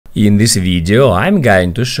In this video, I'm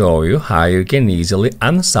going to show you how you can easily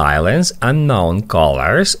unsilence unknown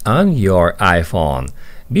callers on your iPhone.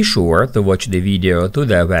 Be sure to watch the video to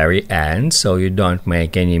the very end so you don't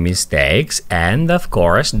make any mistakes, and of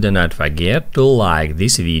course do not forget to like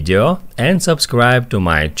this video and subscribe to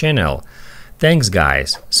my channel. Thanks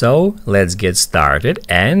guys! So let's get started,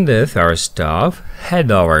 and first off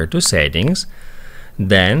head over to settings,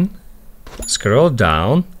 then scroll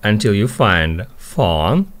down until you find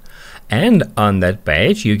phone. And on that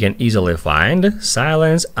page you can easily find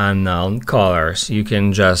Silence Unknown Callers. You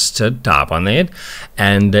can just tap on it,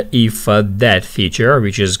 and if that feature,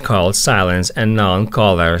 which is called Silence Unknown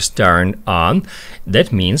Callers, turned on,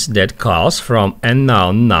 that means that calls from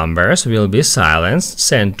unknown numbers will be silenced,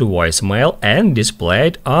 sent to voicemail and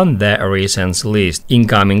displayed on the recents list.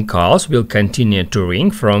 Incoming calls will continue to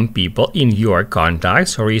ring from people in your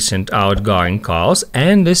contacts, recent outgoing calls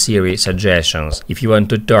and the Siri suggestions. If you want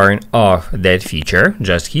to turn off that feature,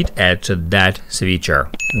 just hit add to that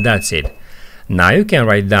switcher. That's it. Now you can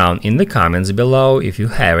write down in the comments below if you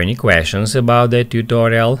have any questions about the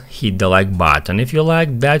tutorial, hit the like button if you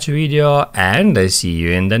liked that video, and I see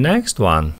you in the next one.